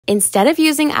Instead of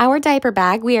using our diaper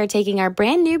bag, we are taking our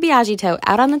brand new Biaggi tote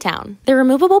out on the town. The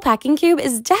removable packing cube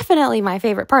is definitely my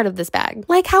favorite part of this bag.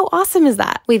 Like, how awesome is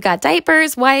that? We've got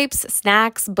diapers, wipes,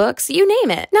 snacks, books, you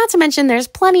name it. Not to mention there's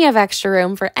plenty of extra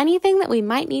room for anything that we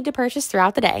might need to purchase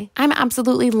throughout the day. I'm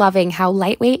absolutely loving how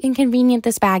lightweight and convenient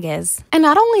this bag is. And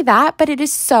not only that, but it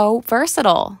is so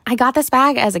versatile. I got this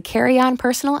bag as a carry-on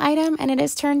personal item, and it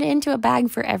has turned into a bag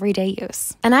for everyday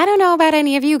use. And I don't know about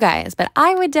any of you guys, but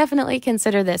I would definitely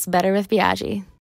consider this better with Biaggi.